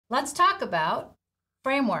let's talk about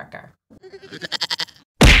Frameworker.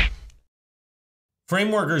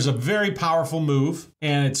 Frameworker is a very powerful move,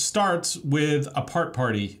 and it starts with a part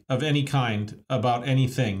party of any kind about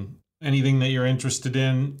anything. Anything that you're interested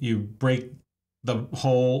in, you break the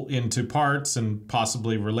whole into parts and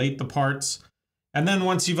possibly relate the parts. And then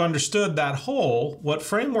once you've understood that whole, what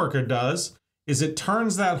Frameworker does is it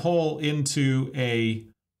turns that whole into a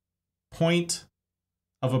point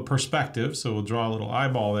of a perspective. So we'll draw a little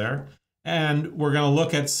eyeball there. And we're going to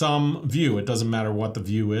look at some view. It doesn't matter what the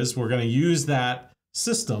view is. We're going to use that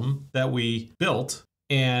system that we built,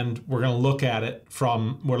 and we're going to look at it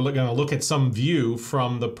from, we're going to look at some view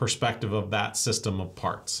from the perspective of that system of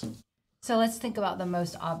parts. So let's think about the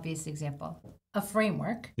most obvious example, a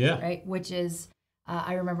framework, right? Which is,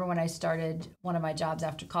 I remember when I started one of my jobs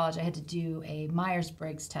after college, I had to do a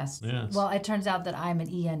Myers-Briggs test. Yes. Well, it turns out that I'm an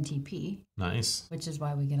ENTP. Nice. Which is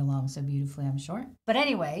why we get along so beautifully, I'm sure. But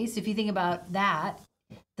anyways, if you think about that,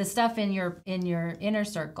 the stuff in your inner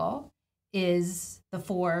circle is the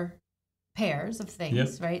 4 pairs of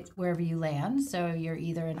things, right? Wherever you land. So you're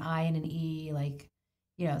either an I and an E, like,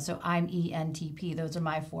 you know, so I'm ENTP. Those are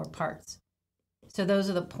my 4 parts. So those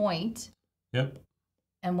are the point. Yep.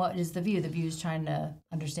 And what is the view? The view is trying to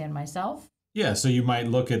understand myself. Yeah, so you might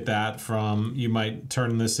look at that from, you might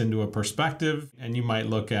turn this into a perspective, and you might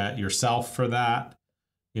look at yourself for that.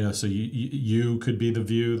 You know, so you could be the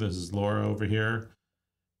view. This is Laura over here.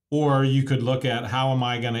 Or you could look at how am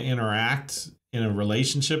I going to interact in a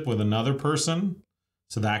relationship with another person.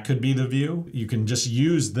 So that could be the view. You can just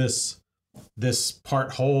use this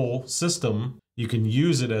part whole system. You can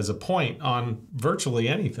use it as a point on virtually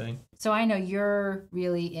anything. So I know you're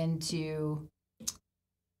really into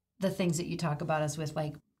the things that you talk about us with,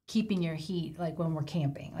 like keeping your heat, like when we're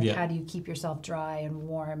camping. Like how do you keep yourself dry and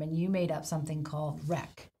warm? And you made up something called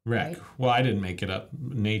REC. REC. Right? Well, I didn't make it up.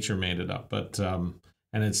 Nature made it up. But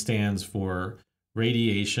and it stands for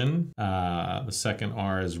radiation. The second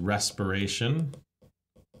R is respiration,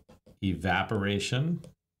 evaporation,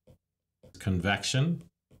 convection,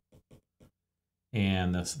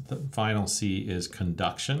 and the final C is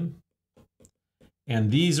conduction.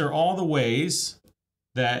 And these are all the ways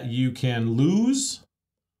that you can lose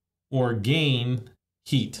or gain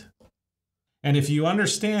heat. And if you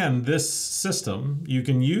understand this system, you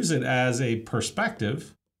can use it as a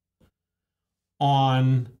perspective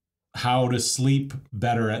on how to sleep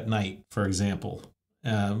better at night, for example.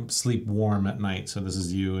 Sleep warm at night. So this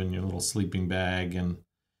is you in your little sleeping bag, and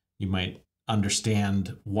you might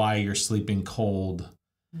understand why you're sleeping cold.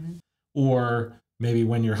 Mm-hmm. Or maybe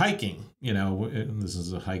when you're hiking, you know, this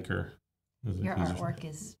is a hiker. Your artwork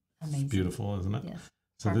is amazing. It's beautiful, isn't it? Yes.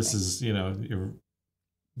 So Perfect. This is, you know, you're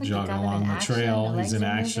Look, jogging along the trail, he's in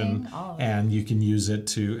action, and you can use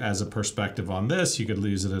it as a perspective on this. You could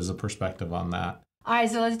use it as a perspective on that. All right,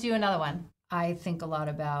 so let's do another one. I think a lot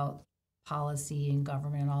about policy and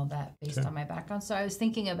government and all that based on my background. So I was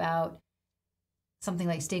thinking about something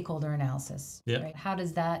like stakeholder analysis. Yeah. Right? How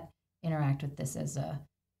does that interact with this as a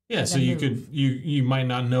so you might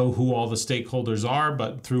not know who all the stakeholders are,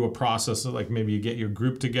 but through a process of, like, maybe you get your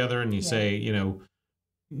group together and you say, you know,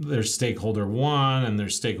 there's stakeholder 1 and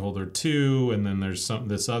there's stakeholder 2, and then there's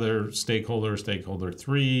this other stakeholder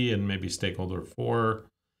 3, and maybe stakeholder 4.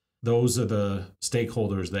 Those are the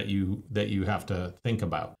stakeholders that you have to think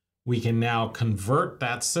about. We can now convert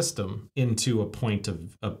that system into the point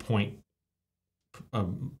of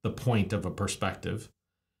a perspective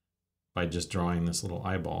by just drawing this little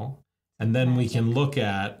eyeball. And then we can look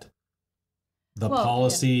at the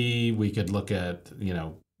policy. We could look at, you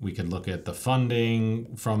know, we could look at the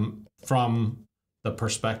funding from the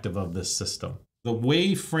perspective of this system. The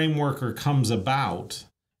way Frameworker comes about,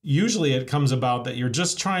 usually it comes about that you're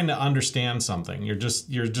just trying to understand something. You're just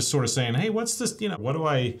sort of saying, hey, what's this, you know,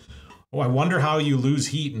 I wonder how you lose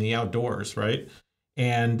heat in the outdoors, right?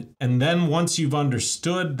 And then once you've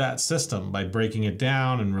understood that system by breaking it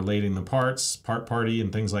down and relating the parts, part party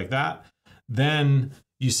and things like that, then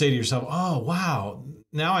you say to yourself, oh, wow,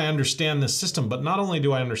 now I understand this system. But not only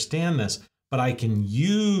do I understand this, but I can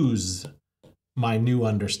use my new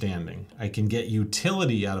understanding. I can get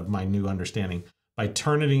utility out of my new understanding by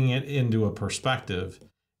turning it into a perspective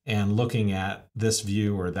and looking at this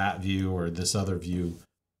view or that view or this other view.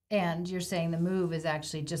 And you're saying the move is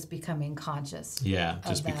actually just becoming conscious. Yeah,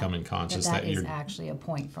 just becoming conscious. That is actually a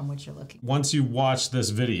point from which you're looking. Once you watch this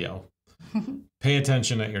video, pay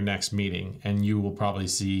attention at your next meeting, and you will probably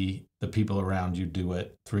see the people around you do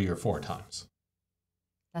it 3 or 4 times.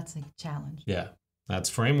 That's a challenge. Yeah, that's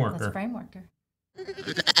Frameworker. That's Frameworker.